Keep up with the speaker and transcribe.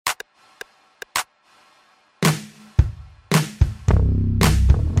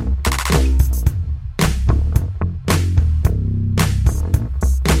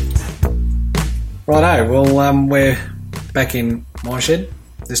Righto, well, we're back in my shed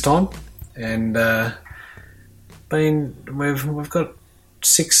this time, and we've got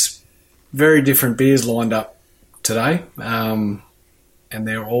 6 very different beers lined up today, and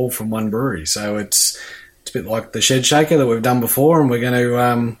they're all from one brewery. So it's a bit like the Shed Shaker that we've done before, and we're going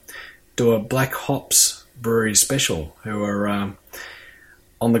to do a Black Hops Brewery special, who are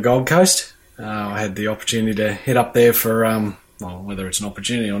on the Gold Coast. I had the opportunity to head up there for whether it's an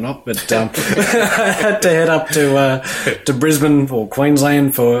opportunity or not, but I had to head up to Brisbane or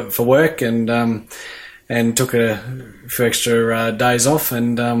Queensland for work, and took a few extra days off,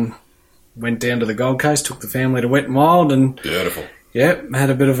 and went down to the Gold Coast, took the family to Wet and Wild, and beautiful. Yeah,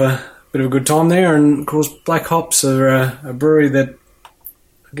 had a bit of a good time there. And of course, Black Hops are a brewery that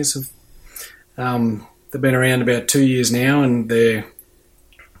I guess they've been around about 2 years now, and they're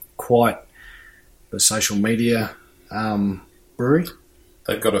quite the social media brewery.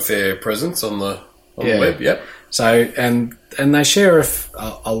 They've got a fair presence on the web. Yep. So and they share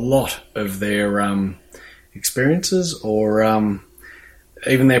a lot of their experiences, or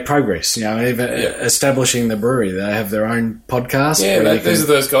even their progress. Establishing the brewery. They have their own podcast. Yeah, these are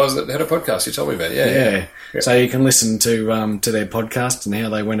those guys that had a podcast you told me about. Yeah. So you can listen to their podcast and how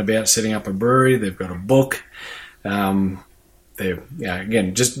they went about setting up a brewery. They've got a book. They're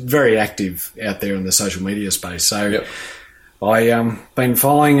again just very active out there in the social media space. So I been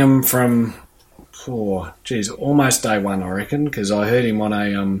following them from almost day one, I reckon, because I heard him on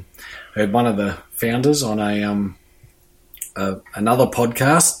heard one of the founders on another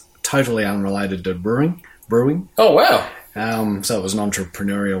podcast, totally unrelated to brewing. Oh wow! So it was an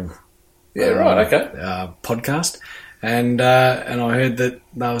entrepreneurial podcast. And I heard that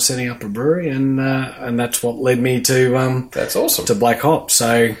they were setting up a brewery, and that's what led me to that's awesome, to Black Hops.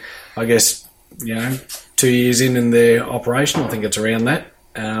 So I guess 2 years in their operation, I think it's around that.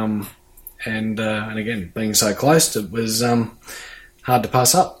 And again, being so close, it was hard to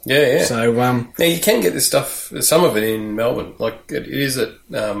pass up. Yeah. So now you can get this stuff, some of it in Melbourne. Like it is at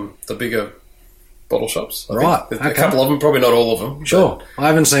the bigger bottle shops. I think. A couple of them, probably not all of them. Sure, I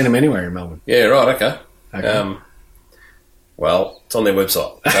haven't seen them anywhere in Melbourne. Yeah, right. Okay. Well, it's on their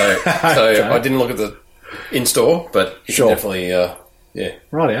website, so Okay. I didn't look at the in-store, but you can definitely, buy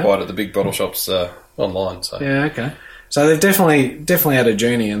it at the big bottle shops online. So yeah, okay. So they've definitely had a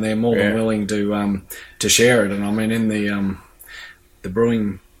journey, and they're more than willing to share it. And I mean, in the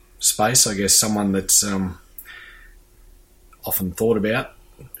brewing space, I guess someone that's often thought about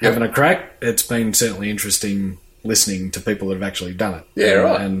having a crack. It's been certainly interesting listening to people that have actually done it. Yeah,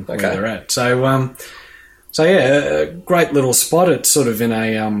 right. And where they're at. So a great little spot. It's sort of in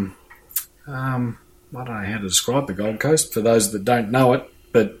a I don't know how to describe the Gold Coast for those that don't know it,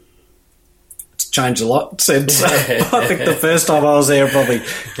 but it's changed a lot since I think the first time I was there probably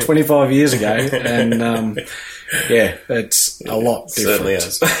 25 years ago, and it's a lot different. Certainly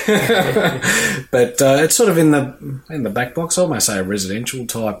is. But it's sort of in the back blocks, I almost say a residential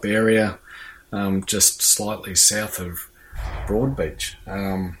type area, just slightly south of Broadbeach.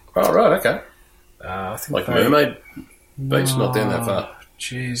 Right, okay. I think like Mermaid Beach, not down that far.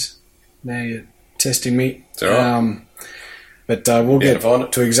 Jeez, now you're testing me. It's all right. But we'll get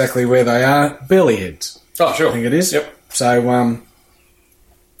to exactly where they are. Burleigh Heads. Oh, sure. I think it is. Yep. So,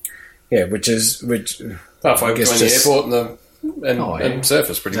 which halfway between the airport and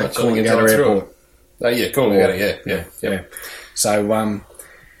surface, pretty much. Coolangatta Airport. Oh, yeah, Coolangatta, yeah. So,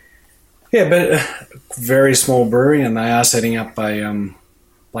 but very small brewery, and they are setting up a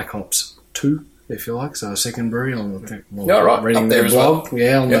Black Hops 2, if you like, so a second brewery on reading there the blog,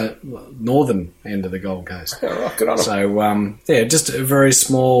 well. on the northern end of the Gold Coast. Yeah, right, good on them. So just a very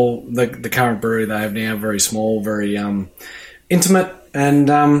small. The current brewery they have now, very small, very intimate, and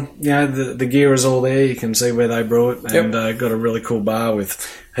the gear is all there. You can see where they brew it, and got a really cool bar with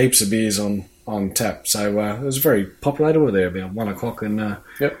heaps of beers on tap. So it was very populated. We're there about 1 o'clock in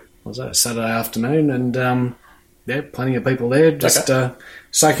what was that, Saturday afternoon, and plenty of people there just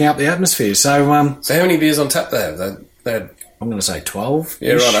soaking up the atmosphere. So so how many beers on tap they have? They had, I'm going to say 12.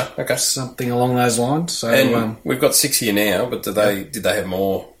 Yeah, right. Okay, something along those lines. So and we've got 6 here now, but did they have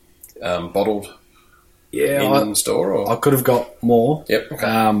more bottled? Yeah, in store, or I could have got more. Yep.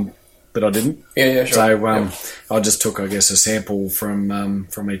 Okay. But I didn't. Yeah, sure. So I just took, I guess, a sample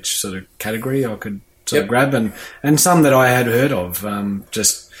from each sort of category I could sort of grab, and some that I had heard of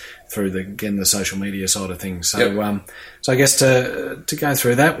just through the social media side of things. So so I guess to go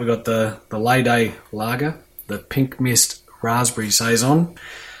through that, we got the Lay Day Lager, the Pink Mist Raspberry Saison,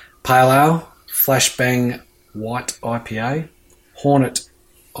 Pale Ale, Flashbang White IPA, Hornet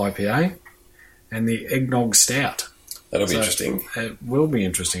IPA, and the Eggnog Stout. That'll be interesting. It will be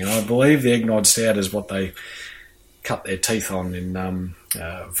interesting. I believe the eggnog stout is what they cut their teeth on in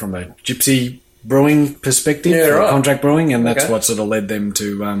from a gypsy brewing perspective, contract brewing, and that's what sort of led them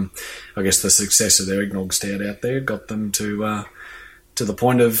to, I guess, the success of their eggnog stout out there. Got them to the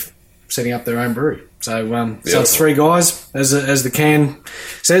point of setting up their own brewery. So it's 3 guys, as the can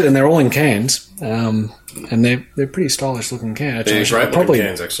said, and they're all in cans, and they're pretty stylish looking cans. They're great looking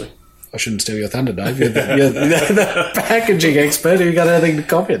cans, actually. I shouldn't steal your thunder, Dave. You're the packaging expert. You got anything to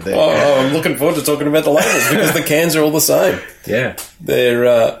copy it there? Oh, I'm looking forward to talking about the labels because the cans are all the same. Yeah,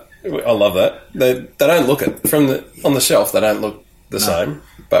 they're. I love that. They don't look it on the shelf. They don't look the same,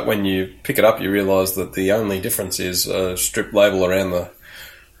 but when you pick it up, you realise that the only difference is a strip label around the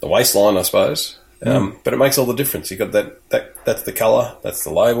waistline, I suppose. But it makes all the difference. You got that's the colour, that's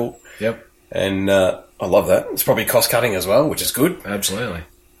the label. Yep. And I love that. It's probably cost cutting as well, which is good. Absolutely.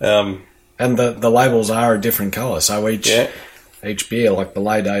 And the labels are a different colour, so each beer, like the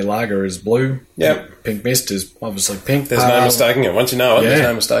Lay Day Lager, is blue. Yep. Pink Mist is obviously pink. There's no mistaking it. Once you know it, there's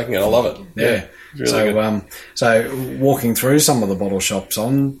no mistaking it. I love it. Yeah. It's really good. So walking through some of the bottle shops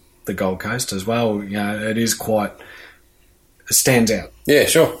on the Gold Coast as well, it is quite. It stands out. Yeah,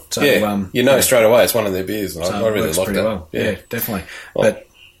 sure. So, straight away it's one of their beers, and I really like that. Well. Yeah, definitely. Well, but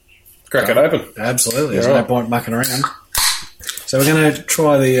crack it open. Absolutely. There's no point mucking around. So we're going to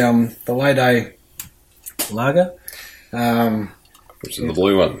try the Lay Day Lager. Which is the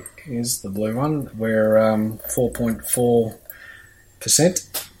blue one. Is the blue one. We're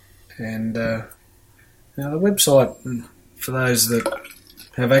 4.4%. And the website, for those that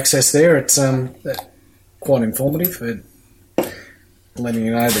have access there, it's quite informative for letting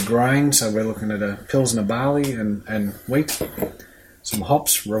you know the grain. So we're looking at a Pilsner barley and wheat, some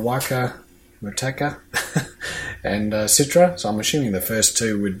hops, Rawaka, Mutaka, and Citra. So I'm assuming the first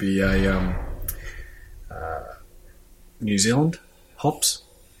 2 would be a New Zealand hops,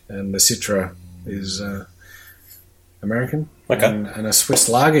 and the Citra is American, and a Swiss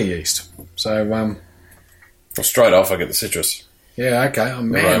lager yeast. So straight off I get the citrus. Yeah, okay. Oh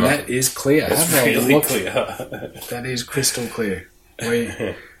man, that is clear. It's really clear. That is crystal clear.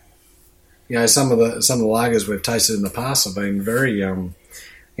 Some of the lagers we've tasted in the past have been very have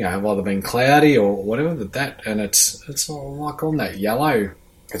either been cloudy or whatever. And it's like on that yellow.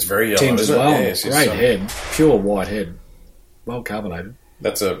 It's very yellow tinge as well. Yeah, great head, pure white head, well carbonated.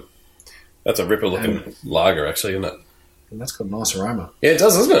 That's a ripper looking lager, actually, isn't it? And that's got a nice aroma. Yeah, it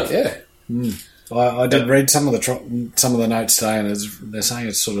does, doesn't it? Yeah. I did read some of the notes today, and they're saying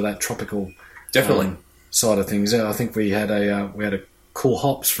it's sort of that tropical definitely side of things. I think we had a Cool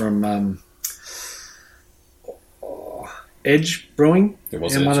Hops from Edge Brewing in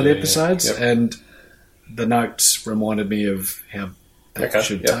one of the episodes, and the notes reminded me of how that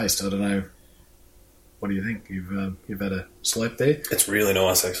should taste. I don't know. What do you think? You've had a slurp there? It's really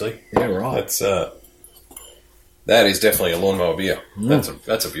nice, actually. Yeah, right. That's that is definitely a lawnmower beer.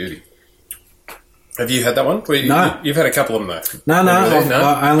 That's a beauty. Have you had that one? No. You've had a couple of them, though. No.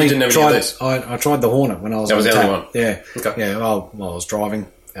 I only tried. I tried the Hornet when I was. That was the only one. Yeah. Okay. Yeah. Well, I was driving,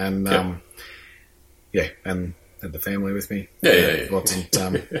 and and had the family with me. Yeah. Wasn't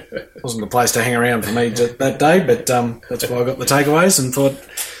the place to hang around for me that day, but that's why I got the takeaways and thought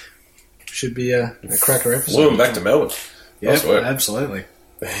should be a cracker episode. Flew them back to Melbourne. Yeah, absolutely.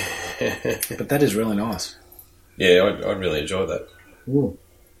 But that is really nice. Yeah, I really enjoyed that. Ooh.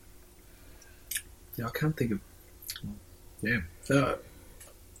 Yeah, I can't think of. Yeah, so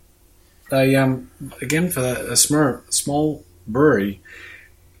they again for a small brewery,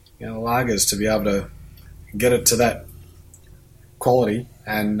 lagers to be able to get it to that quality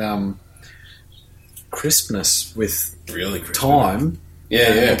and crispness with really crisp time.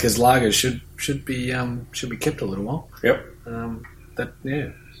 Yeah. Because lagers should be kept a little while. Yep.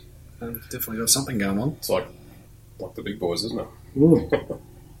 They've definitely got something going on. It's like the big boys, isn't it? Ooh.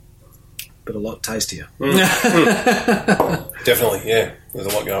 But a lot tastier. Definitely, yeah. There's a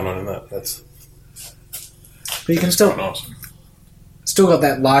lot going on in that. But you can still got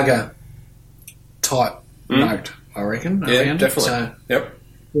that lager type note, I reckon. Yeah, definitely. So, yep.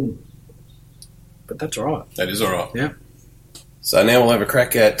 But that's all right. That is all right. Yeah. So now we'll have a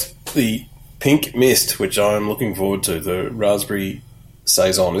crack at the Pink Mist, which I'm looking forward to. The raspberry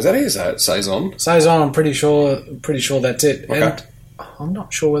saison. Is that it? Is that saison? Saison. I'm pretty sure that's it. Okay. And I'm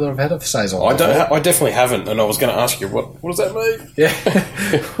not sure whether I've had a saison. I definitely haven't, and I was going to ask you what does that mean? Yeah.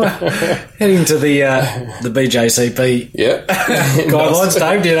 Heading to the BJCP. Yeah. Guidelines,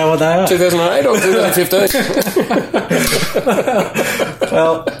 Dave. Do you know what they are? 2008 or 2015?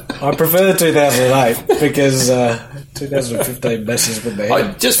 Well, I prefer 2008 because 2015 messes with me.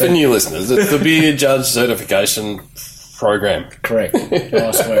 Just for new listeners, it's the Beer Judge Certification program. Correct.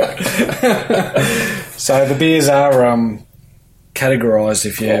 Nice work. So the beers are categorised.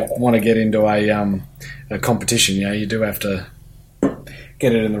 If you want to get into a competition, you do have to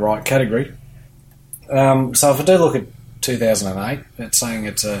get it in the right category. So if I do look at 2008, it's saying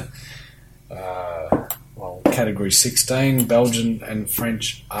it's a category 16 Belgian and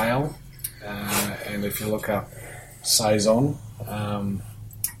French ale, and if you look up Saison, it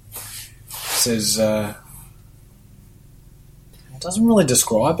says it doesn't really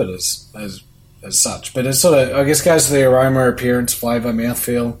describe it as such, but it sort of, I guess, goes to the aroma, appearance, flavour,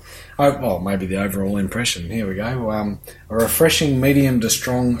 mouthfeel. Maybe the overall impression. Here we go. A refreshing medium to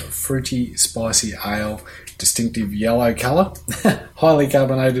strong, fruity, spicy ale, distinctive yellow colour, highly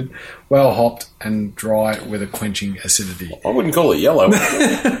carbonated, well hopped, and dry with a quenching acidity. I wouldn't call it yellow.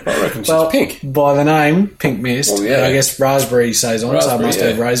 I reckon it's pink. By the name, Pink Mist, Well, yeah. I guess raspberry saison, so it must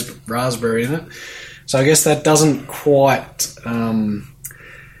have raspberry in it. So I guess that doesn't quite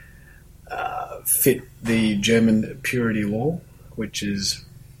fit the German purity law, which is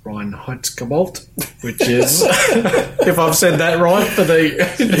Reinheitsgebot, which is, if I've said that right, for the...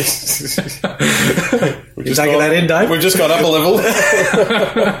 You're taking that in, Dave? We've just gone up a level.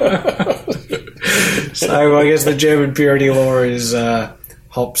 So I guess the German purity law is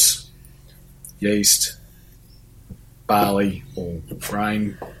hops, yeast, barley or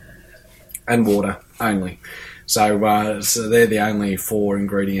grain, and water only. So they're the only 4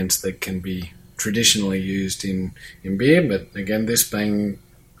 ingredients that can be traditionally used in beer. But again, this being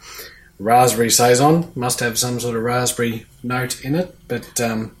raspberry saison, must have some sort of raspberry note in it. But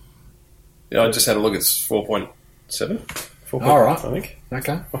I just had a look. It's 4.7. All right. I think.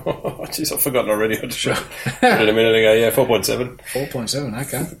 Okay. Jeez, I've forgotten already. I just read it a minute ago. Yeah, 4.7. 4.7.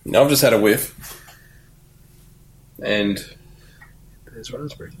 Okay. No, I've just had a whiff, and There's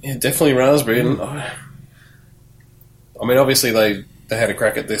raspberry. yeah, definitely raspberry. And I mean, obviously they had a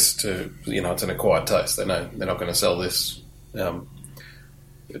crack at this to, it's an acquired taste. They know they're not going to sell this at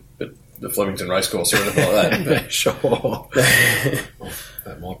the Flemington Racecourse or anything like that. But Sure.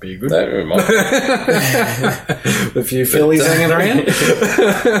 That might be a good that it might. a few fillies hanging around.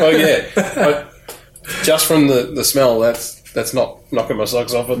 Well, yeah. Just from the smell, that's not knocking my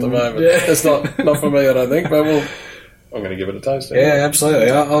socks off at the moment. Yeah. It's not for me, I don't think. But I'm going to give it a taste. Anyway. Yeah,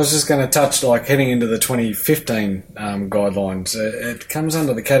 absolutely. I was just going to touch, heading into the 2015 guidelines. It comes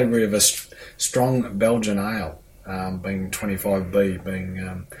under the category of a strong Belgian ale, being 25B,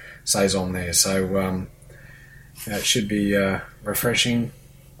 being saison there. So it should be refreshing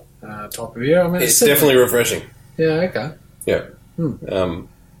type of beer. I mean, It's definitely refreshing. Yeah. Okay. Yeah.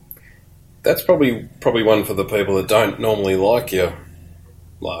 That's probably one for the people that don't normally like your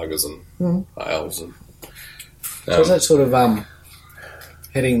lagers and ales and. So is that sort of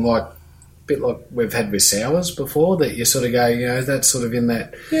heading a bit like we've had with sours before, that you sort of go, that's sort of in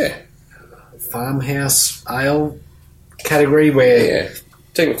that farmhouse ale category where... Yeah,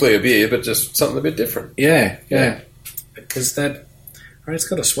 technically a beer, but just something a bit different. Yeah. Because it's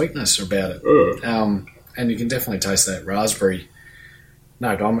got a sweetness about it. And you can definitely taste that raspberry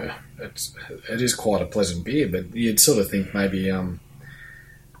note. It is quite a pleasant beer, but you'd sort of think maybe...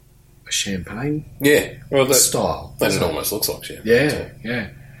 champagne style. That it almost looks like champagne. Yeah.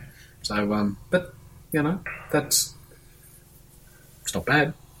 So, but, it's not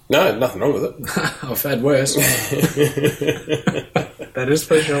bad. No, nothing wrong with it. I've had worse. That is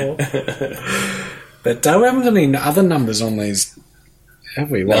for sure. But we haven't got any other numbers on these,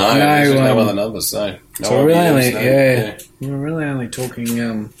 have we? No other numbers, no. So we're really only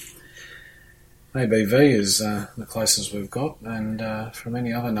talking... ABV is the closest we've got, and from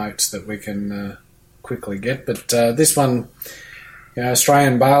any other notes that we can quickly get. But this one,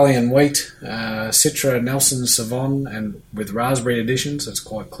 Australian barley and wheat, Citra, Nelson, Sauvignon, and with raspberry additions, it's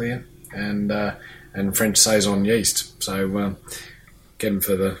quite clear, and French saison yeast. So again,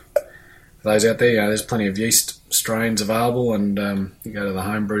 for those out there, there's plenty of yeast strains available, and you go to the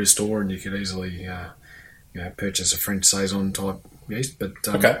homebrew store and you could easily purchase a French saison type yeast. But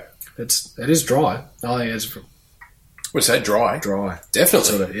okay. It is dry. I think it's... What's that, dry? Dry. Definitely.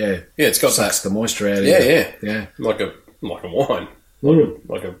 Sort of, yeah. Yeah, it's got sucks that. the moisture out of Yeah. Like a wine.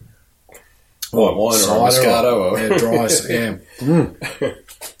 Like a white wine cider or a Moscato. Or dry, yeah.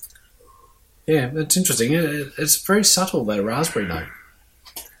 Yeah, it's interesting. It's very subtle, that raspberry note.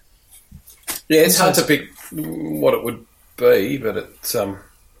 Yeah, it's hard to pick what it would be, but it's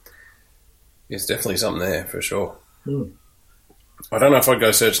definitely something there, for sure. I don't know if I'd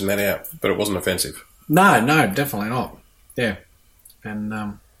go searching that out, but it wasn't offensive. No, definitely not. Yeah. And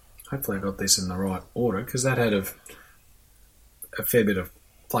hopefully I got this in the right order, because that had a fair bit of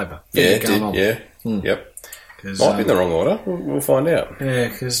flavour. Yeah, it did, yeah. Yep. Might be in the wrong order. We'll find out. Yeah,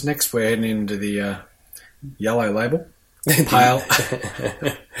 because next we're heading into the yellow label. Pale.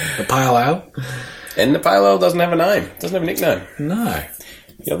 The pale ale. And the pale ale doesn't have a name. Doesn't have a nickname. No.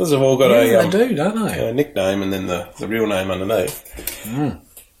 The others have all got they do, don't they? a nickname and then the real name underneath.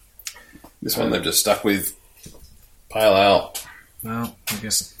 This one they've just stuck with pale ale. Well, I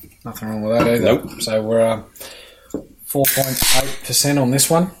guess nothing wrong with that either. Nope. So we're 4.8% on this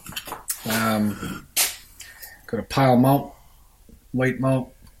one. Got a pale malt, wheat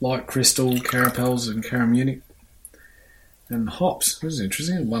malt, light crystal, carapels and caramunic. And hops. This is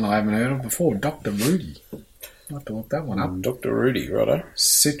interesting. One I haven't heard of before. Dr. Rudy. I'll have to look that one up. Dr. Rudy, righto.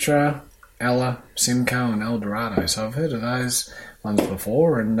 Citra, Ella, Simcoe and Eldorado. So I've heard of those ones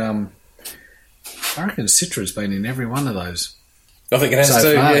before, and I reckon Citra's been in every one of those. I think it has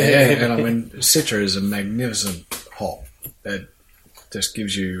So to. far, Yeah. And I mean, Citra is a magnificent hop that just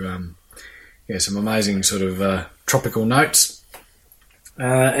gives you some amazing sort of tropical notes.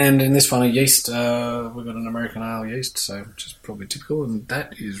 And in this one, a yeast, we've got an American ale yeast, so which is probably typical, and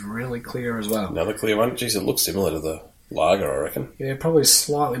that is really clear as well. Another clear one. Geez, it looks similar to the lager, I reckon. Yeah, probably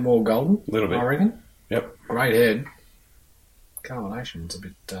slightly more golden. A little bit. I reckon. Yep. Great head. Carbonation's a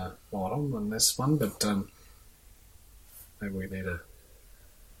bit light on than this one, but maybe we need a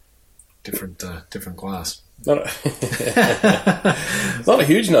different glass. Not a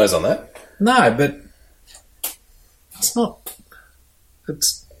huge nose on that. No, but it's not. It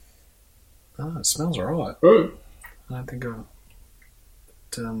smells alright. I don't think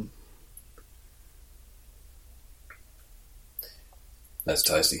That's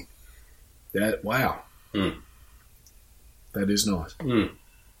tasty. wow. That is nice.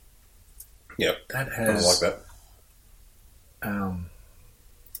 Yep. That I has. like that.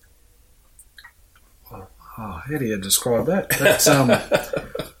 How do you describe that? That's I'm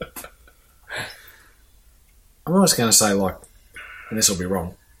almost going to say like, and this will be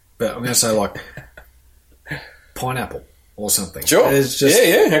wrong, but I'm going to say like pineapple or something. Sure. It's just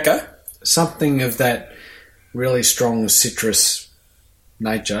okay. something of that really strong citrus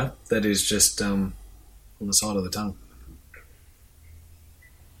nature that is just on the side of the tongue.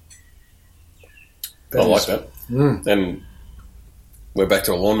 I like that. And we're back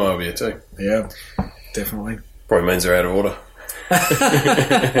to a lawnmower beer too. Yeah, definitely. Probably means they're out of order.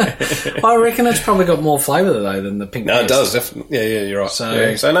 I reckon it's probably got more flavour though than the pink. No, it Beast. does. Definitely. Yeah, you're right.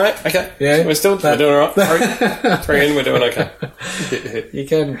 So- no, okay. Yeah, we're doing all right. Three in, we're doing okay. You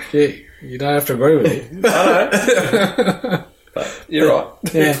can. Yeah, you don't have to agree with it. I know. But you're right.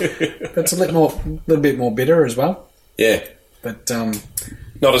 Yeah, it's a little bit more bitter as well. Yeah. But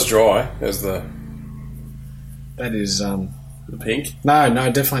Not as dry as the that is the pink. no,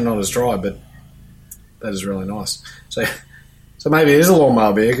 definitely not as dry. But that is really nice. So maybe it is a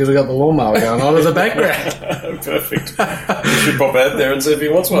lawnmower beer because we got the lawnmower going on in the background. Perfect. You should pop out there and see if he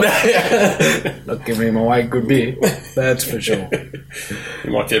wants one. Not giving him away good beer, that's for sure.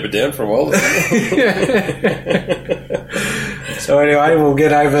 You might keep it down for a while. So anyway, we'll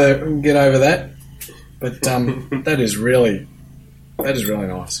get over that. But that is really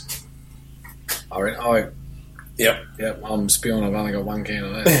nice. Yep. I'm spewing. I've only got one can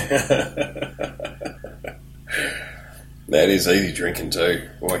of that. That is easy drinking too,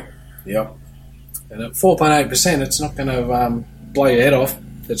 boy. Yep. And at 4.8%, it's not going to blow your head off.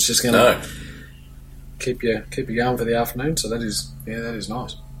 It's just going to keep you going for the afternoon. So that is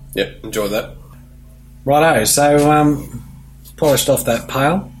nice. Yep, enjoy that. Righto. So polished off that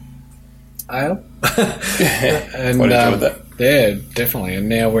pale ale. And Quite enjoyed that. Yeah, definitely. And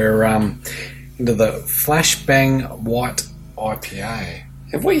now we're into the Flashbang White IPA.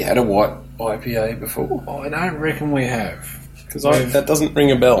 Have we had a white IPA before? I don't reckon we have. Because that doesn't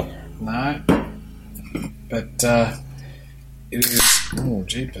ring a bell. No. But it is... Oh,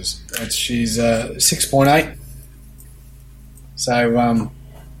 jeepers. She's 6.8. So,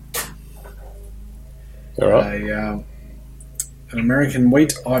 All right. an American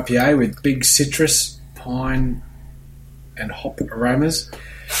wheat IPA with big citrus, pine and hop aromas.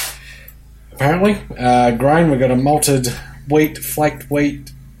 Apparently. Grain, we've got a malted wheat, flaked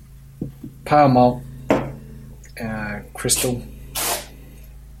wheat, pale malt, crystal,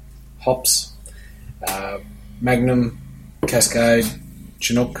 hops, Magnum, Cascade,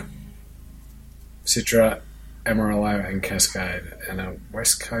 Chinook, Citra, Amarillo and Cascade, and a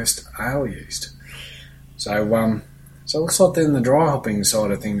West Coast ale yeast. So it looks like in the dry hopping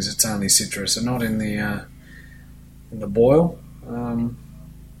side of things it's only citrus and not in the boil.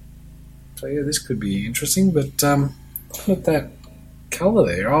 So yeah, this could be interesting, but look at that colour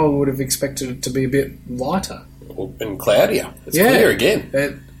there. I would have expected it to be a bit lighter. And cloudier. It's clear again.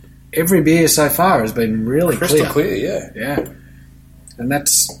 every beer so far has been really Crystal clear, yeah. Yeah. And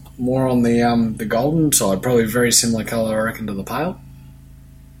that's more on the golden side. Probably very similar colour, I reckon, to the pale.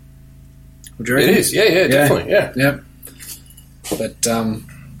 Would you reckon? It is, yeah, definitely, yeah. Yep. But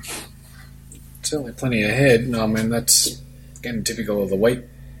certainly plenty ahead. No, I mean, that's, again, typical of the wheat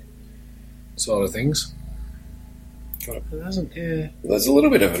side of things. Got it. It hasn't, yeah. There's a little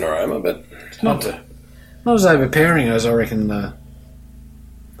bit of an aroma, but Not as overpowering as I reckon the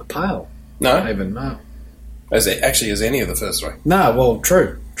pale. No? Even, no. As any of the first three. No, well,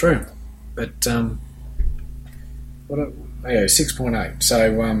 true. But, 6.8.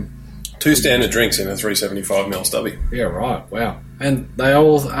 So, 2 standard drinks in a 375ml stubby. yeah, right, wow. And they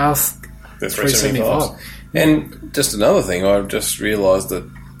all are They're 375. And just another thing, I've just realised that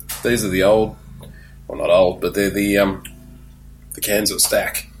these are the old, well, not old, but they're the cans that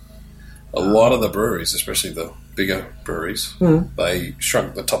stack. A lot of the breweries, especially the bigger breweries, they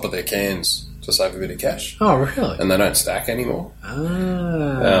shrunk the top of their cans to save a bit of cash. Oh, really? And they don't stack anymore.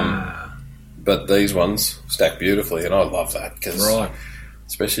 But these ones stack beautifully, and I love that because, right.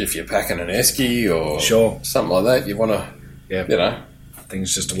 especially if you're packing an esky or Sure. something like that, you want to, Yeah,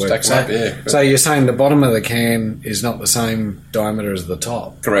 things just to work. Stacks up, yeah. So you're saying the bottom of the can is not the same diameter as the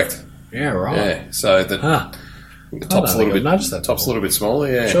top? correct. Yeah, right. Yeah, so the top's a little bit noticed that top's a little bit smaller.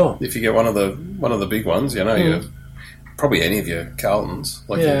 Yeah, Sure. If you get one of the big ones, you probably any of your Carltons,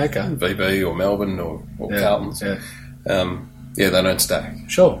 like Yeah, your okay. VB or Melbourne or Yeah, Carltons. yeah. They don't stack.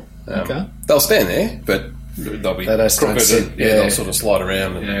 Sure. Okay. They'll stand there, but they'll be They don't crooked. sit, And, yeah. they'll sort of slide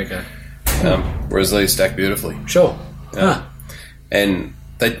around. And, Yeah, okay. whereas these stack beautifully. Sure. And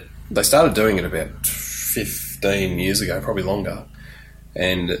they started doing it about 15 years ago, probably longer.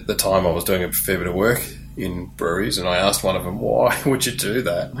 And at the time, I was doing a fair bit of work in breweries, and I asked one of them, "Why would you do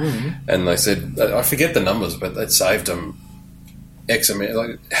that?" And they said, I forget the numbers, but it saved them X amount,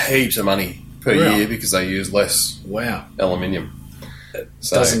 like heaps of money per Wow. year because they use less Wow. aluminium.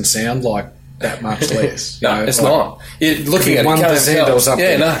 So, Doesn't sound like that much less. You no, know, it's like- not. Looking at it, you can't 1% tell. or something.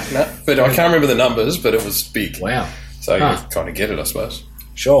 Yeah, no. But I can't remember the numbers, but it was big. Wow. So Huh. you kind of get it, I suppose.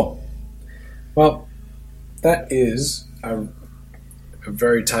 Sure. Well, that is a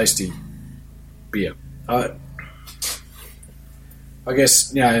very tasty beer. I guess,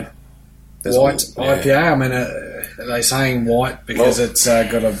 There's white a- yeah. IPA. I mean, are they saying white because it's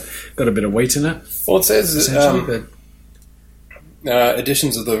got a bit of wheat in it? Well, it says Essentially, but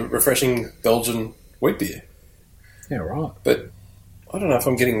additions of the refreshing Belgian wheat beer. yeah, right. But I don't know if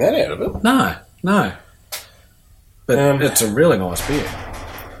I'm getting that out of it. No. But it's a really nice beer.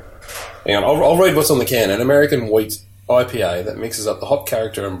 Hang on, I'll read what's on the can. An American wheat IPA that mixes up the hop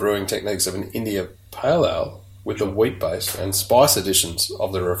character and brewing techniques of an India Pale Ale with the wheat base and spice additions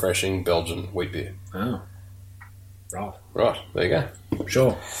of the refreshing Belgian wheat beer. Oh. Right. Right, there you go.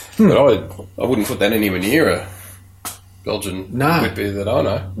 Sure. But I wouldn't put that anywhere near a Belgian No. wheat beer that I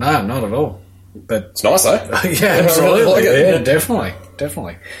know. No, not at all. But It's nice though. yeah, absolutely. I like it. Yeah,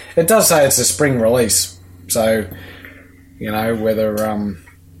 definitely. It does say it's a spring release, so whether I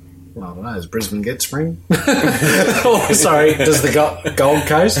don't know, does Brisbane get spring? Oh, sorry, does the Gold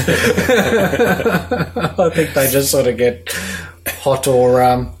Coast? I think they just sort of get hot or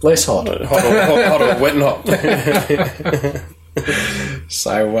less hot. Hot or wet and hot.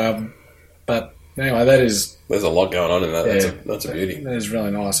 So, but anyway, that is. There's a lot going on in that. Yeah, That's a beauty. That is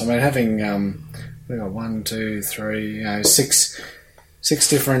really nice. I mean, having we got 1, 2, 3, 6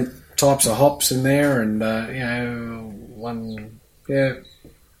 different types of hops in there, and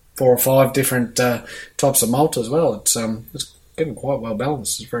 4 or 5 different types of malt as well. It's getting quite well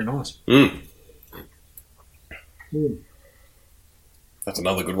balanced. It's very nice. That's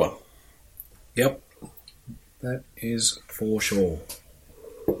another good one. Yep, that is for sure.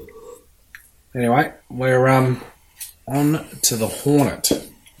 Anyway, we're on to the Hornet.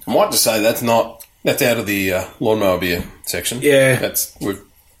 I might just say that's out of the lawnmower beer section. Yeah.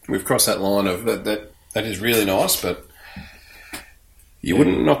 We've crossed that line of that is really nice, but you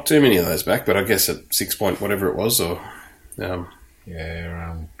wouldn't knock too many of those back. But I guess at 6 point whatever it was, or yeah,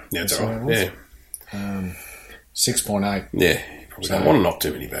 it's all right. Yeah, 6.8. yeah. You probably don't want to knock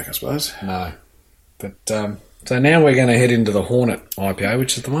too many back, I suppose. No, but so now we're going to head into the Hornet IPA,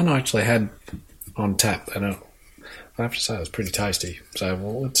 which is the one I actually had on tap, and I have to say it was pretty tasty. So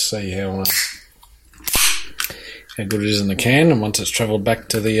let's see how good it is in the can, and once it's travelled back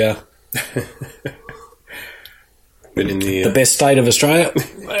to the But in the best state of Australia.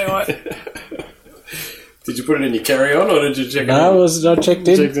 Did you put it in your carry-on, or did you check it in? No, I checked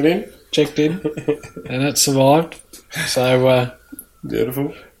in. Checked it in? Checked in, and it survived. So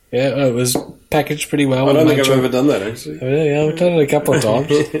Beautiful. yeah, it was packaged pretty well. I don't think Made I've sure- ever done that, actually. Yeah, I've done it a couple of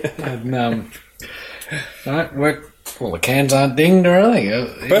times. And, right, well, the cans aren't dinged or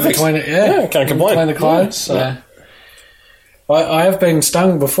anything. Perfect. Yeah, can't complain. Between the clothes. So. Yeah. I have been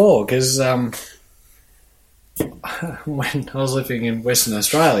stung before because when I was living in Western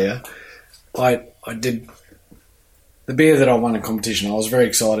Australia, I did the beer that I won a competition. I was very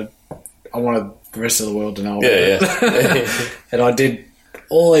excited. I wanted the rest of the world to know about it. Yeah. And I did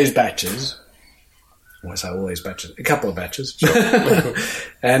all these batches. When I say all these batches, a couple of batches.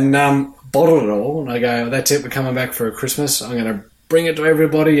 And bottled it all. And I go, that's it, we're coming back for Christmas. I'm going to bring it to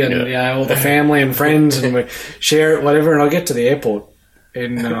everybody and all the family and friends, and we share it, whatever. And I get to the airport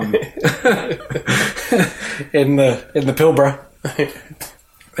in in the Pilbara,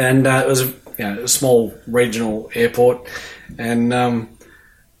 and it was a small regional airport, and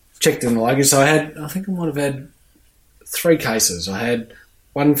checked in the luggage. So I think I might have had 3 cases. I had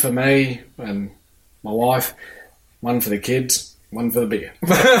one for me and my wife, one for the kids, one for the beer.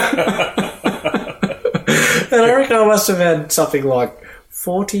 And I reckon I must have had something like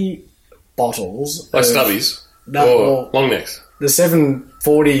 40 bottles. Like stubbies? No, or long necks? The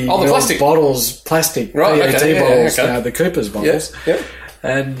 740 Oh, the plastic bottles, plastic right, PET okay, bottles, okay. The Cooper's bottles. Yeah.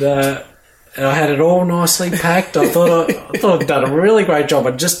 And I had it all nicely packed. I thought I'd done a really great job.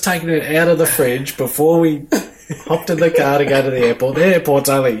 I'd just taken it out of the fridge before we hopped in the car to go to the airport. The airport's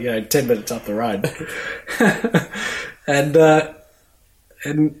only 10 minutes up the road.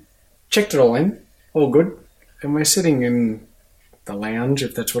 and checked it all in, all good. And we're sitting in the lounge,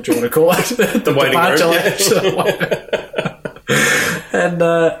 if that's what you want to call it. the waiting room.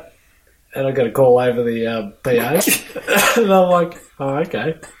 And I got a call over the PA. And I'm like, oh,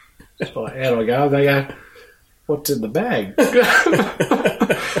 okay. So how do I go? And they go, what's in the bag? And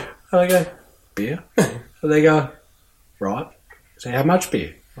I go, beer. And they go, right. So how much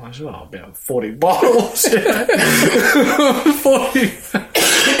beer? I said, about 40 bottles.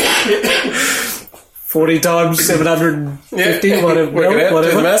 40 times 750, whatever. Work it out,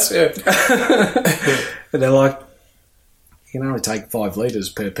 whatever. do the maths, And they're like, you can only take 5 litres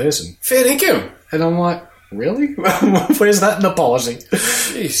per person. Fair dinkum. And I'm like, really? Where's that in the policy?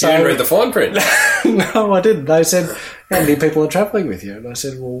 Jeez, you didn't read the fine print. No, I didn't. They said, how many people are travelling with you? And I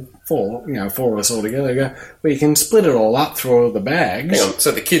said, well, 4 of us all together. They go, well, you can split it all up through all the bags. Hang on,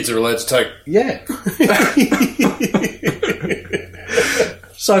 so the kids are allowed to take... Yeah.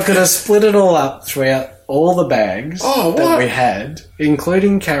 So I could have split it all up throughout all the bags that we had,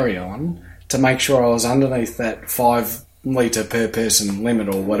 including carry-on, to make sure I was underneath that 5 litre per person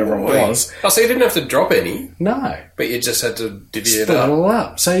limit or whatever it was. Oh, so you didn't have to drop any, No. but you just had to divvy Split it it up. all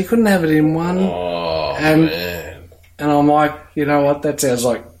up. So you couldn't have it in one. Oh, And- man. And I'm like, you know what, that sounds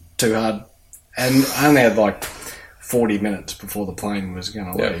like too hard. And I only had like 40 minutes before the plane was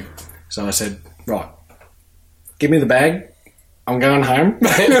going to leave. So I said, right, give me the bag. I'm going home.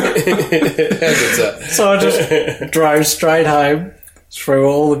 So I just drove straight home, threw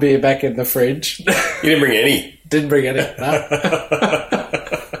all the beer back in the fridge. You didn't bring any. Didn't bring any. No.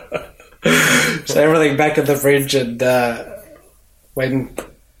 So everything back in the fridge, and when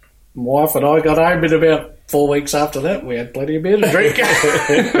my wife and I got home in about 4 weeks after that, we had plenty of beer to drink.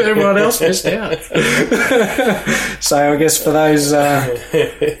 Everyone else missed out. So I guess for those,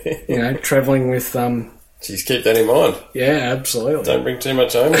 travelling with... Jeez, keep that in mind. Yeah, absolutely. Don't bring too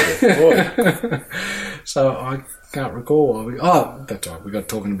much home with you. Boy. So I can't recall. That's right. We got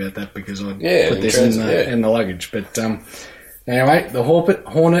talking about that because I put this in the luggage. But anyway, the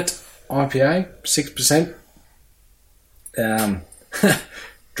Hornet IPA, 6%.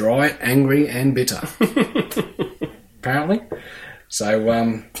 Dry, angry, and bitter. Apparently.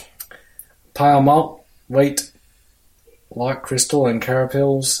 So pale malt, wheat, light crystal, and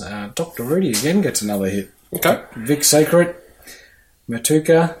carapils. Dr. Rudy again gets another hit. Okay. Vic Secret,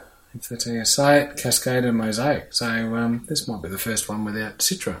 Matuka, if that's how you say it, Cascade, and Mosaic. So this might be the first one without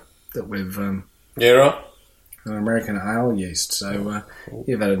Citra that we've Yeah, right. an American ale yeast. So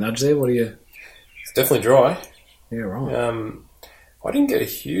you've had a nudge there. What do you? It's definitely dry. Yeah, right. I didn't get a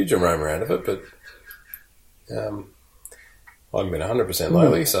huge aroma out of it, but I haven't been 100%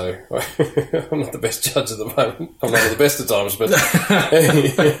 lately, so I'm not the best judge at the moment. I'm not the best at times, but...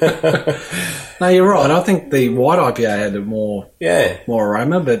 No, you're right. I think the white IPA had a more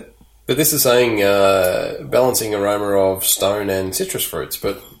aroma, but... But this is saying balancing aroma of stone and citrus fruits,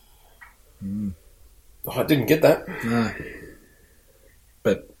 but I didn't get that. No.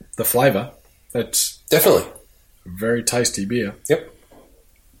 But the flavour, that's... Definitely. Very tasty beer. Yep.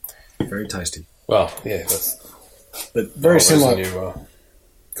 Very tasty. Well, yeah, that's... But very similar. You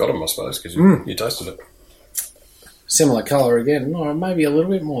got them, I suppose, because you tasted it. similar colour again, or maybe a little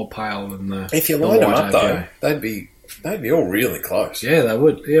bit more pale than the. If you the line them white up, though, IPA. they'd be all really close. Yeah, they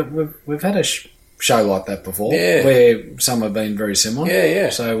would. Yeah, we've had a show like that before, Yeah. where some have been very similar. Yeah, yeah.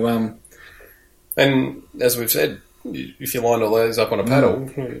 So, And as we've said, if you lined all those up on a paddle,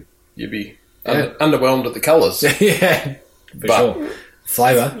 you'd be underwhelmed at the colours. yeah, for But- sure.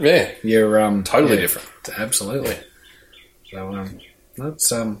 Flavour, Yeah, you're totally yeah, different. Absolutely.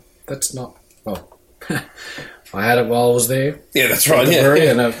 So that's not well. I had it while I was there. Yeah, that's right. The Yeah, brewery,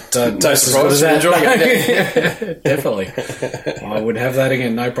 yeah. and it tastes as surprise, good as you're that. enjoying it, Definitely, I would have that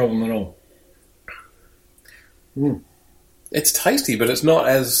again, no problem at all. It's tasty, but it's not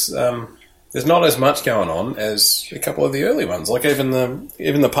as there's not as much going on as a couple of the early ones, like even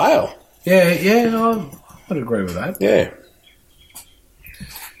the pale. Yeah, I would agree with that. Yeah,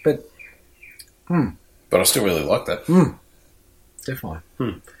 But but I still really like that. definitely.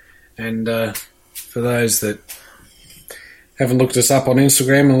 And for those that haven't looked us up on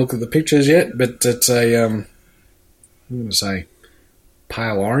Instagram and looked at the pictures yet, but it's a I'm going to say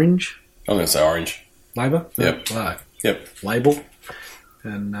pale orange I'm going to say orange. label. Yep. Yep, Label.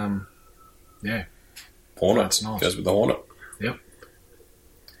 And yeah, Hornet. That's nice. Goes with the Hornet. yep,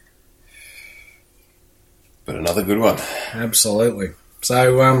 But another good one. absolutely.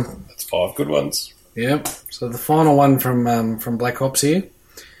 So That's 5 good ones. yep. So the final one from Black Hops here,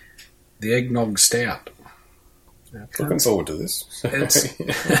 the Eggnog Stout. Okay. Looking forward to this.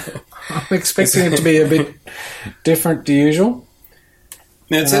 I'm expecting it to be a bit different to usual.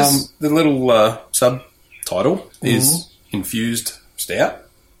 Now it says the little subtitle is infused stout,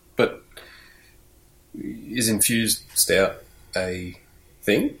 but is infused stout a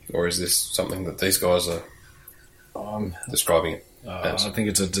thing, or is this something that these guys are describing it as? I think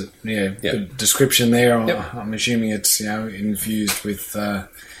it's a Yep. good description there. Yep. I'm assuming it's infused with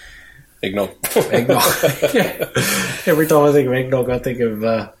Eggnog. eggnog. Every time I think of eggnog, I think of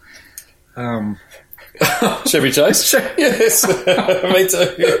Chevy Chase? Yes, me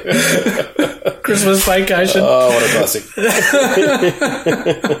too. Christmas Vacation. Oh, what a classic.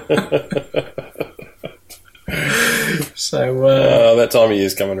 So That time of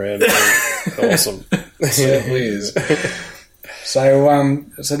year's coming around. Awesome. it certainly is.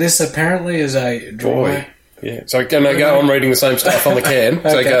 So this apparently is a dry. Boy. Yeah. So go on reading the same stuff on the can.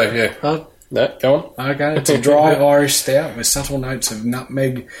 So Okay. go, yeah. Oh, No, go on. okay, it's a dry Irish stout with subtle notes of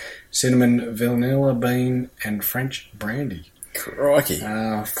nutmeg, cinnamon, vanilla bean, and French brandy. Crikey.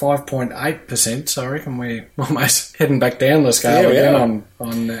 5.8%. So I reckon we're almost heading back down the scale Yeah, we again are.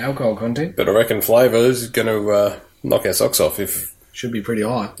 on alcohol content. But I reckon flavour is going to knock our socks off if... Should be pretty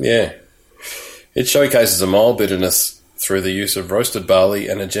high. Yeah. It showcases a mild bitterness through the use of roasted barley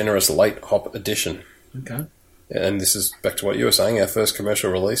and a generous late hop addition. Okay. And this is back to what you were saying, our first commercial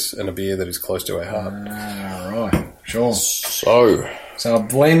release and a beer that is close to our heart. Right. Sure. So, So a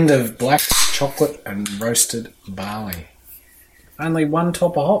blend of black chocolate and roasted barley. Only one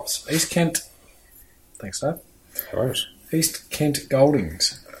top of hops. East Kent. Thanks, Dave. right. East Kent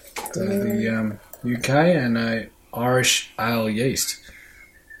Goldings. So the UK and a Irish ale yeast.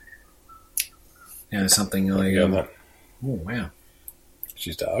 Now there's something really. Yeah, Oh that. wow!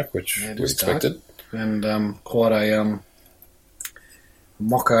 She's dark, which Yeah, it we is dark. expected. And quite a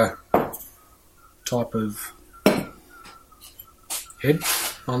mocha type of head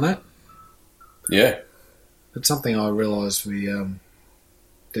on that. Yeah. It's something I realised we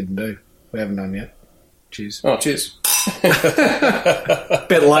didn't do. We haven't done yet. Cheers. Oh, cheers.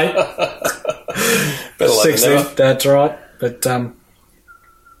 Bit late. Better late than never. That's right. But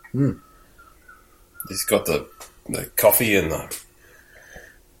He's got the coffee and the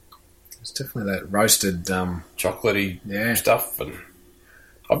it's definitely that roasted. chocolatey Yeah. stuff. And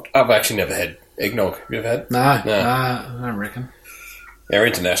I've actually never had eggnog. Have you ever had? No, No. I don't reckon. Our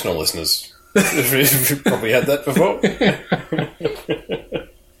international listeners probably had that before.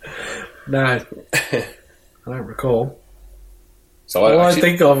 No, I don't recall. So All I actually,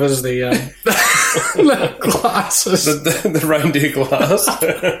 think of is the, the glasses. the reindeer glass.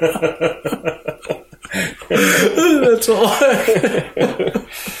 That's all.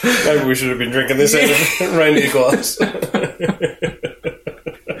 Maybe we should have been drinking this out of reindeer glass.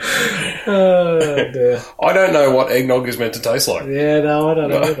 Oh, dear. I don't know what eggnog is meant to taste like. Yeah, no, I don't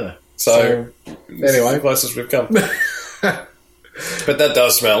know either. So, this is anyway. the closest we've come. But that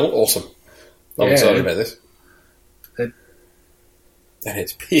does smell awesome. I'm Yeah. excited about this. It- And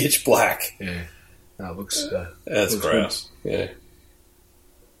it's pitch black. Yeah, that looks. That's looks gross. Yeah.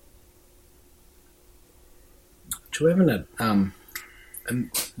 Do you have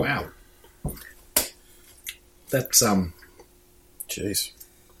and wow, that's Jeez.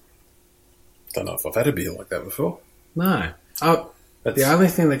 Don't know if I've had a beer like that before. No. Oh, the only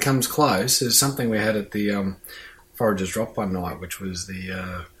thing that comes close is something we had at the Foragers Drop one night, which was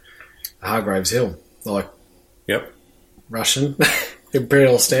the Hargraves Hill. Like, Yep. Russian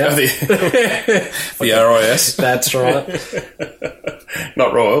Imperial Stout. The RIS. That's right.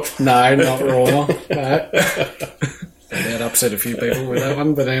 Not royal. No, not royal. No. That upset a few people with that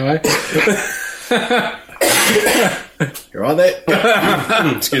one, but anyway. You're right there.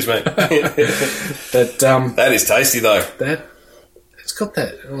 Excuse me. But That is tasty, though. it's got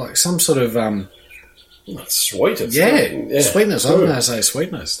that like some sort of It's sweet. It's sweetness. I'm going to say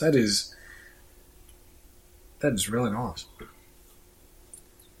sweetness. That is really nice,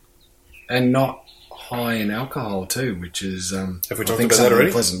 and not high in alcohol too, which is Have we I talked think about that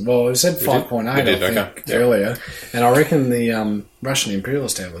already? pleasant. Well, we said 5.8 I think earlier, and I reckon the Russian Imperial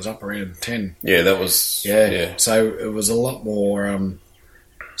Stout was up around 10. Yeah, that was... Yeah. So it was a lot more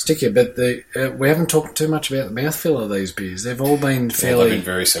stickier, but we haven't talked too much about the mouthfeel of these beers. They've all been fairly... they've been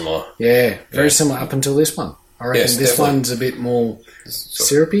very similar. very similar up until this one. I reckon Yes, this definitely. one's a bit more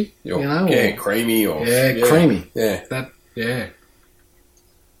syrupy, you know? Yeah, creamy. Or, creamy. Yeah.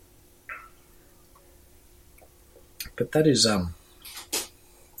 But that is, and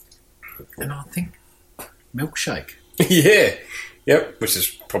I think milkshake. Yeah. Yep, which is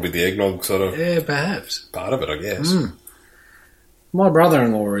probably the eggnog sort of Yeah, perhaps. part of it, I guess. My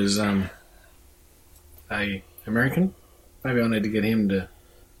brother-in-law is a American. Maybe I need to get him to...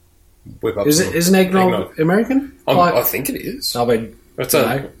 Whip up Is some an eggnog American? I think it is. I mean, It's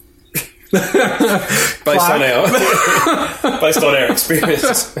no. based on our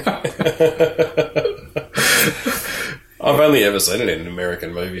experience. I've only ever seen it in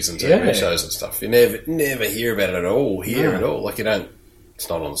American movies and TV shows and stuff. You never hear about it at all here at all. Like you don't. It's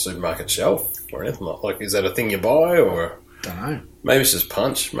not on the supermarket shelf or anything like. Is that a thing you buy or? Don't know. Maybe it's just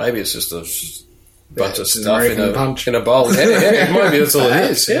punch. Maybe it's just a bunch of it's an stuff American punch. in a bowl. Yeah, maybe that's all it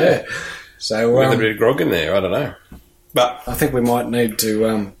is. Yeah. So With a bit of grog in there. I don't know. But I think we might need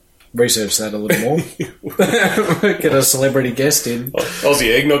to research that a little more. Get a celebrity guest in.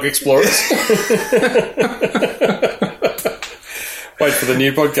 Aussie eggnog explorers. Wait for the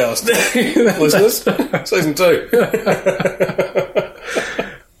new podcast, listeners. Season 2.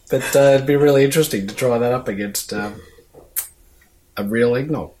 But it'd be really interesting to try that up against a real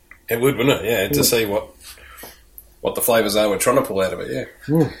eggnog. It would, wouldn't it? Yeah, to see what the flavours are we're trying to pull out of it,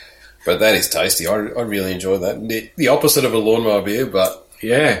 yeah. But that is tasty. I really enjoy that. The opposite of a lawnmower beer, but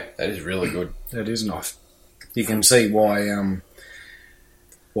Yeah, that is really good. that is nice. You can see why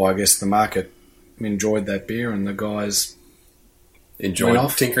I guess the market enjoyed that beer and the guys Enjoyed Went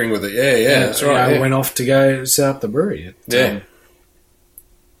off. tinkering with it. Yeah, that's right. went off to go set up the brewery. Yeah.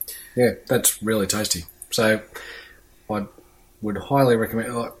 That's really tasty. So I would highly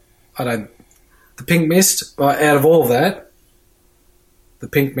recommend. Like, the Pink Mist. Out of all of that, the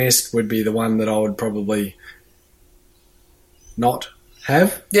Pink Mist would be the one that I would probably not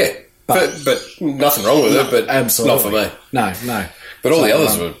have. Yeah, but nothing wrong with it, but Absolutely, not for me. No. But all So, the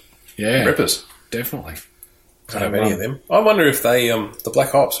others were Yeah, rippers. definitely. I don't have any of them. I wonder if they, the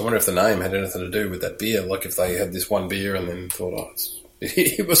Black Hops, I wonder if the name had anything to do with that beer. Like if they had this one beer and then thought,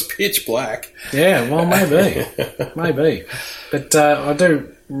 it was pitch black. Yeah, well, maybe. Maybe. But I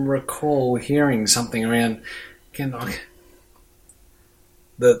do recall hearing something around, again, like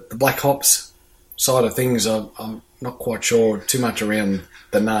the Black Hops side of things. I'm not quite sure too much around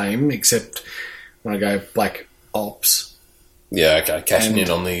the name, except when I go Black Ops. Yeah, okay. Cashing in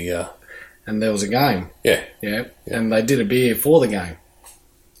on the... And there was a game. Yeah. Yeah. And they did a beer for the game.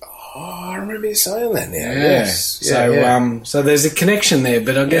 Oh, I remember you saying that now. Yeah. Yes. So, yeah. So there's a connection there,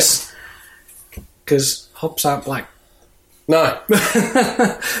 but I guess because hops aren't black. No.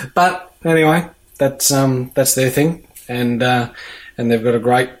 But anyway, that's their thing, and they've got a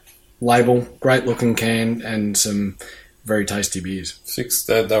great label, great looking can, and some very tasty beers. Six,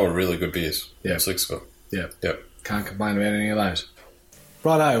 they were really good beers. Yeah. Six were. Yeah, Yep. can't complain about any of those.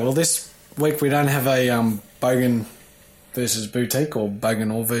 Righto. Well, this week we don't have a Bogan versus Boutique or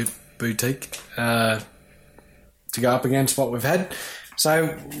Bogan or Boutique to go up against what we've had.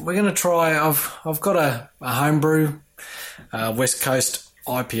 So we're going to try. I've got a homebrew West Coast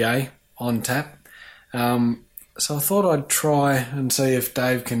IPA on tap. So I thought I'd try and see if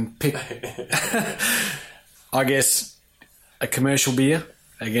Dave can pick, I guess, a commercial beer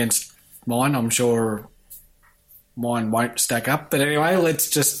against mine. I'm sure mine won't stack up. But anyway, let's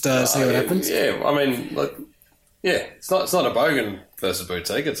just see what happens. Yeah, I mean, it's not a Bogan versus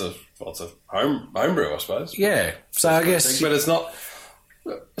Boutique. It's a homebrew, I suppose. Yeah. So I guess... But it's not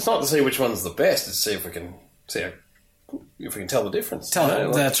to see which one's the best. It's to see if we can tell the difference.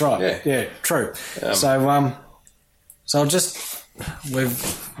 That's right. Yeah, true. So So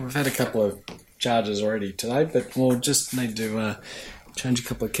we've had a couple of charges already today, but we'll just need to change a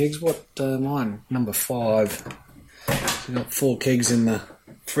couple of kegs. What mine? Number 5. We've got 4 kegs in the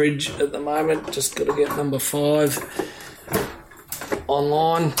fridge at the moment. Just got to get number 5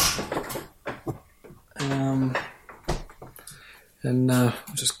 online. And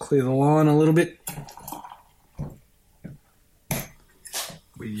just clear the line a little bit.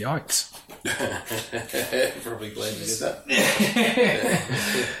 Yikes. Probably glad you did that.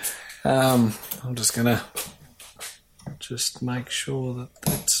 I'm just going to make sure that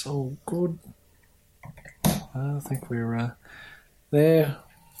that's all good. I think we're there.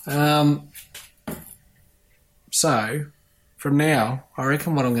 So, from now, I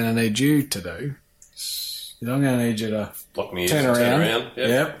reckon what I'm going to need you to do is I'm going to need you to Block me turn ears, around.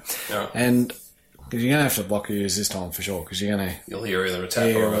 Yep. Yeah. And because you're going to have to block your ears this time for sure, because you're going to You'll hear either a tap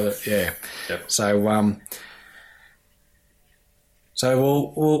hear or a... yeah. Yep. So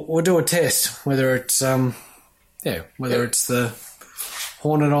we'll do a test whether it's it's the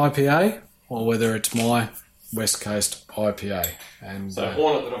Hornet IPA or whether it's my West Coast IPA. And So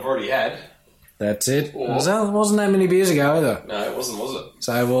Hornet that I've already had. that's it. Or- Wasn't that many beers ago either. No, it wasn't, was it?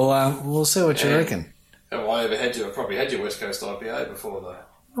 So we'll see what you reckon. Have I ever had you? I probably had your West Coast IPA before though.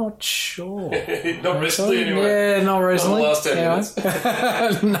 Not sure. Not recently anyway. Yeah, not recently. Not the last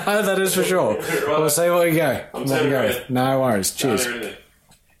 10 minutes. No, that is for sure. Right. We'll see where we go. I'm Where we turning go. around. No worries. Cheers. No, there it is.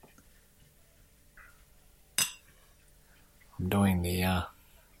 I'm doing the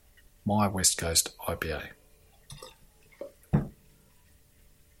my West Coast IPA.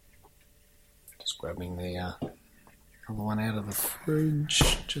 Just grabbing the other one out of the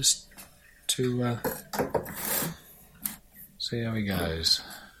fridge just to see how he goes.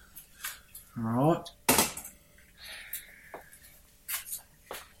 All right.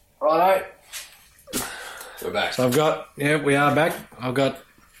 Righto. We're back. So we are back. I've got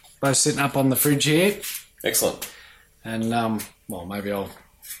both sitting up on the fridge here. Excellent. And maybe I'll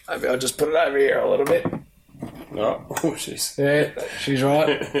just put it over here a little bit. Oh, jeez. Yeah, she's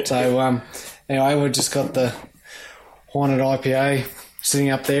right. So anyway, we've just got the Hornet IPA sitting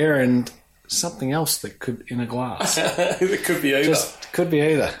up there, and something else that could in a glass. It could be either. Could be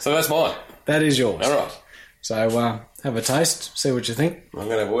either. So that's mine. That is yours. All right. So have a taste. See what you think. I'm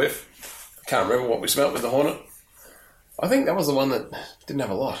going to have a whiff. I can't remember what we smelt with the Hornet. I think that was the one that didn't have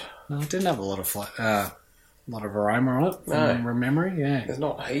a lot. No, it didn't have a lot of lot of aroma on it. From memory. Yeah. There's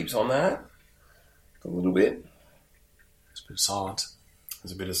not heaps on that. A little bit. It's a bit of silence.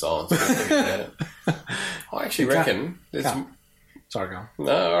 There's a bit of silence. I actually reckon there's... Sorry, go on.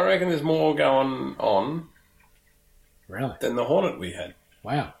 No, I reckon there's more going on Really? than the Hornet we had.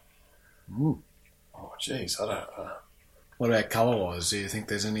 Wow. Mm. Oh, jeez, I don't... What about colour-wise? Do you think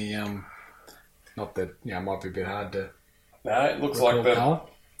there's any... not that, it might be a bit hard to... No, it looks recall like colour?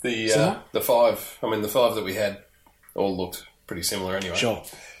 the 5... I mean, the 5 that we had all looked pretty similar anyway. Sure.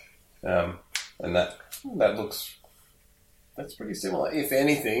 And that looks... That's pretty similar. If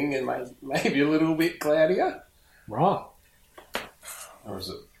anything, and maybe a little bit cloudier. Right. Or is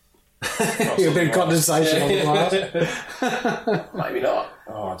it... A bit of condensation on the glass. Maybe not.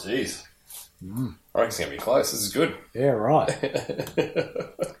 Oh, jeez. I reckon it's going to be close. This is good. Yeah, right.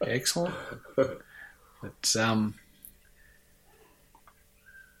 Excellent. But, so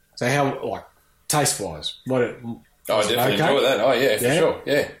how, taste-wise, what it... I is it definitely okay? enjoy that. Oh, yeah, for sure.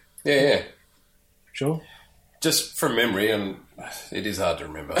 Yeah. Sure. Just from memory, and it is hard to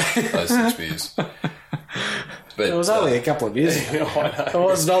remember those 6 beers. But It was only a couple of years ago. I know.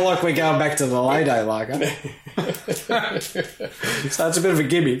 It's not like we're going back to the lay day lager. So it's a bit of a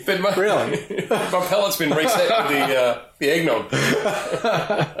gimme. But Really? my palate's been reset with the eggnog.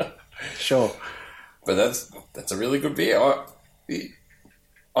 Sure. But that's a really good beer.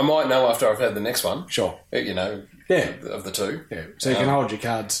 I might know after I've had the next one. Sure. Yeah. Of the 2. Yeah. So you can hold your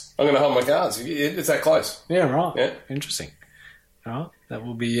cards. I'm going to hold my cards. It's that close. Yeah, right. Yeah. Interesting. All right. That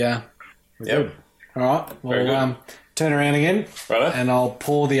will be Yep. good. All right. Very We'll good. turn around again. Righto. And I'll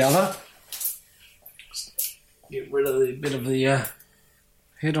pour the other. Get rid of the bit of the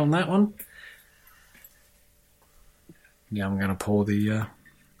head on that one. Yeah, I'm going to pour the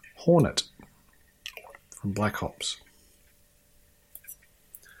Hornet from Black Hops.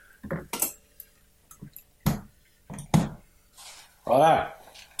 Righto.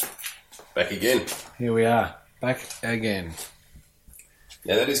 Back again. Here we are. Back again.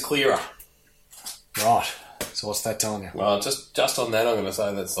 Now that is clearer. Right. So what's that telling you? Well, just on that, I'm going to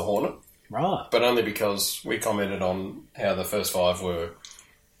say that's the Hornet. Right. But only because we commented on how the first 5 were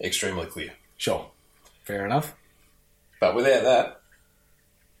extremely clear. Sure. Fair enough. But without that,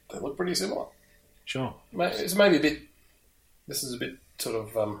 they look pretty similar. Sure. It's maybe a bit This is a bit sort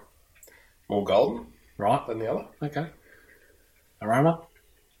of more golden Right. than the other. Okay. Aroma?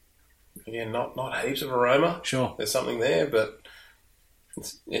 Again, not heaps of aroma. Sure. There's something there, but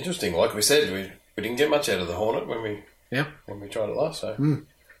it's interesting. Like we said, we didn't get much out of the Hornet when we tried it last. So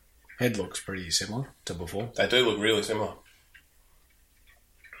Head looks pretty similar to before. they do look really similar.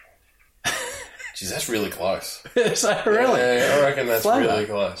 Geez, that's really close. So really? Yeah, I reckon that's Flavour. really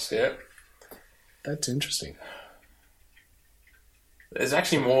close. Yeah. That's interesting. There's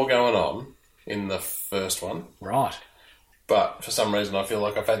actually more going on in the first one, Right. but for some reason I feel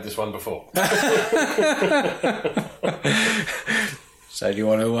like I've had this one before. So do you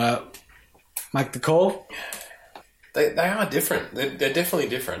want to make the call? They are different. They're definitely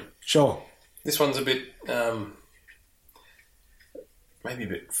different. Sure. This one's a bit, maybe a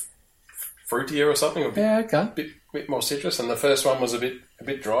bit fruitier or something, Yeah, okay. bit more citrus, and the first one was a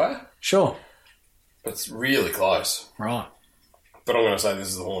bit drier. Sure. But it's really close. Right. But I'm going to say this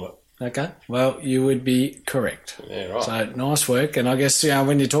is the Hornet. Okay. Well, you would be correct. Yeah, right. So nice work. And I guess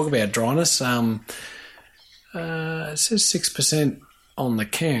when you talk about dryness, it says 6% on the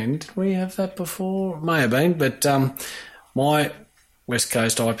can. Did we have that before? May have been, but my West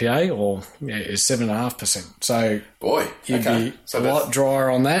Coast IPA is 7.5%. So Boy, you'd okay. be So a lot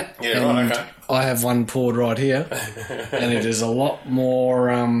drier on that. Yeah, and right, okay. I have one poured right here, and it is a lot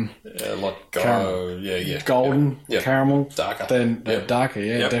more like caramel. yeah. golden Yep. caramel Darker. than Yep. darker.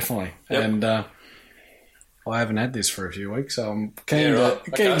 Yeah, Yep. definitely. Yep. And I haven't had this for a few weeks, so I'm keen, Yeah, right.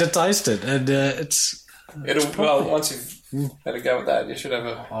 keen Okay. to taste it. And it's Well, once you've had a go at that, you should have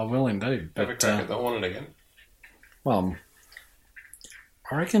a I will indeed. have a But crack at the Hornet again. well,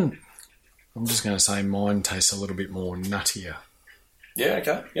 I reckon I'm just going to say mine tastes a little bit more nuttier. Yeah,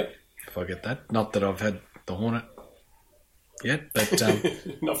 okay. Yep. If I get that, not that I've had the Hornet yet, but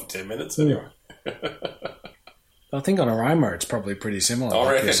Not for 10 minutes anyway. I think on aroma it's probably pretty similar. I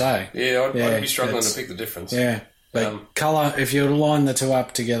like reckon. you say. Yeah, Yeah, I'd be struggling it's- to pick the difference. Yeah, but colour, if you line the two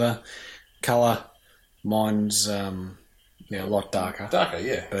up together, colour, mine's a lot darker. Darker,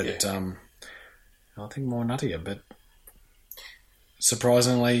 yeah. But yeah. I think more nuttier, but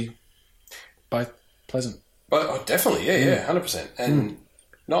surprisingly both pleasant. But definitely, yeah, 100%. And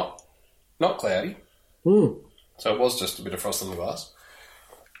not cloudy. Mm. So it was just a bit of frost on the glass.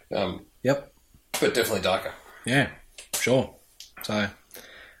 Yep. But definitely darker. Yeah, sure. So,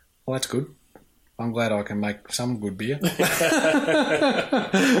 well, that's good. I'm glad I can make some good beer.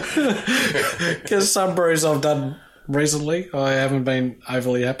 Because some brews I've done recently I haven't been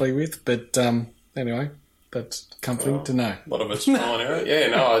overly happy with, but anyway, that's comforting to know. A lot of it's trial and error. Yeah,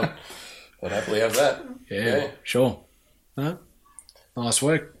 no, I'd happily have that. Yeah, sure. No? Nice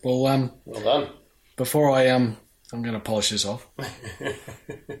work. Well, Well done. before I'm going to polish this off.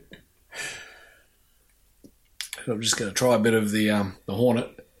 I'm just going to try a bit of the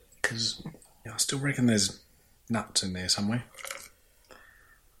Hornet because I still reckon there's nuts in there somewhere.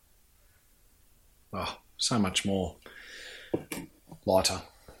 Oh, so much more lighter.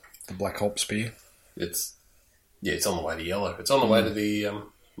 The Black Hops beer. It's on the way to yellow. It's on the way to the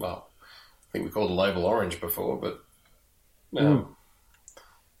well, I think we called the label orange before, but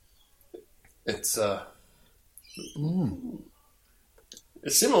it's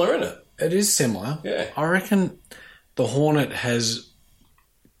it's similar, isn't it? It is similar. Yeah. I reckon the Hornet has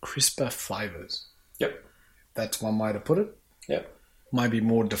crisper flavours. Yep. That's one way to put it. Yep. Maybe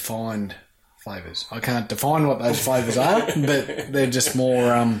more defined flavours. I can't define what those flavours are, but they're just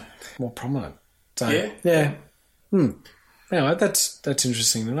more prominent. So Yeah. Anyway, that's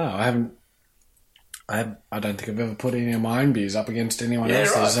interesting to know. I don't think I've ever put any of my own beers up against anyone Yeah,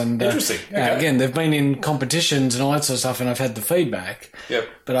 else's. right. And Interesting. Okay. again, they've been in competitions and all that sort of stuff, and I've had the feedback. Yep.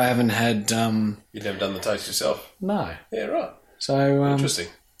 But I haven't had You've never done the taste yourself. no. Yeah, right. So Interesting.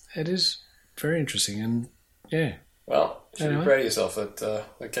 it is very interesting, and yeah, Well, you should Anyway. be proud of yourself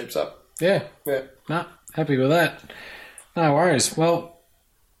that keeps up. yeah. Yeah. No, happy with that. No worries. Well,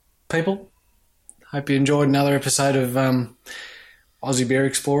 people, hope you enjoyed another episode of Aussie Beer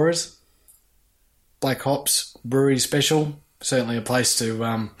Explorers. Black Hops Brewery Special. Certainly a place to go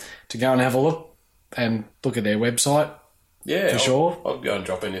and have a look and look at their website. Yeah, For sure. I'll go and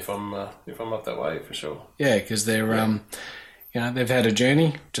drop in if I'm up that way for sure. Yeah, because they're they've had a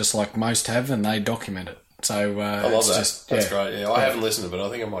journey just like most have, and they document it. So I love that. That's yeah. great. Yeah, I haven't listened to it, but I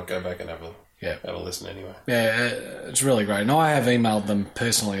think I might go back and have a listen anyway. Yeah, it's really great. And I have emailed them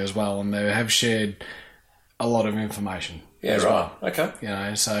personally as well, and they have shared a lot of information. Yeah, as right. well.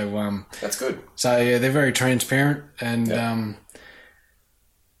 Okay, So that's good. So yeah, they're very transparent, and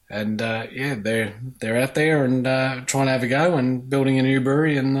they're out there and trying to have a go and building a new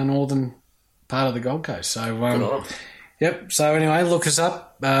brewery in the northern part of the Gold Coast. So Good on 'em. Yep. So anyway, look us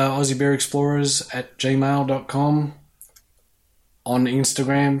up, AussieBeerExplorers@gmail.com, on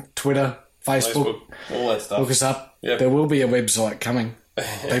Instagram, Twitter, Facebook. all that stuff. Look us up. Yep. There will be a website coming.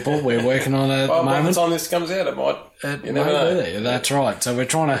 People, we're working on it at the By the moment. time this comes out, it might. You never know. That's right. So we're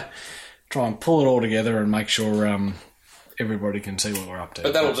trying to pull it all together and make sure everybody can see what we're up to.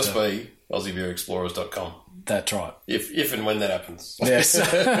 But that'll just be AussieBeerExplorers.com. That's right. If and when that happens. Yes.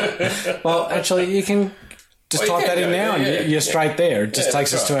 Well, actually, you can just type that in now, and you're straight there. It just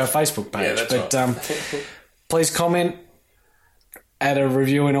takes us to our Facebook page. Yeah, that's right. Please comment, add a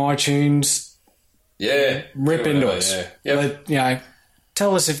review in iTunes. Yeah. Rip into us. Yeah. Yep.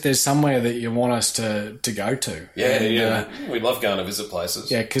 Tell us if there's somewhere that you want us to go to. Yeah, we love going to visit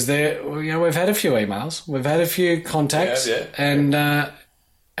places. Yeah, because we've had a few emails, we've had a few contacts, and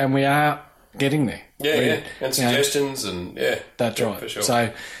we are getting there. Yeah, and suggestions, that's right. For sure.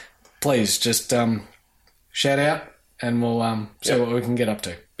 So please just shout out, and we'll see what we can get up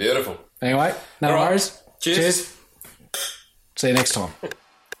to. Beautiful. Anyway, no worries. Cheers. See you next time.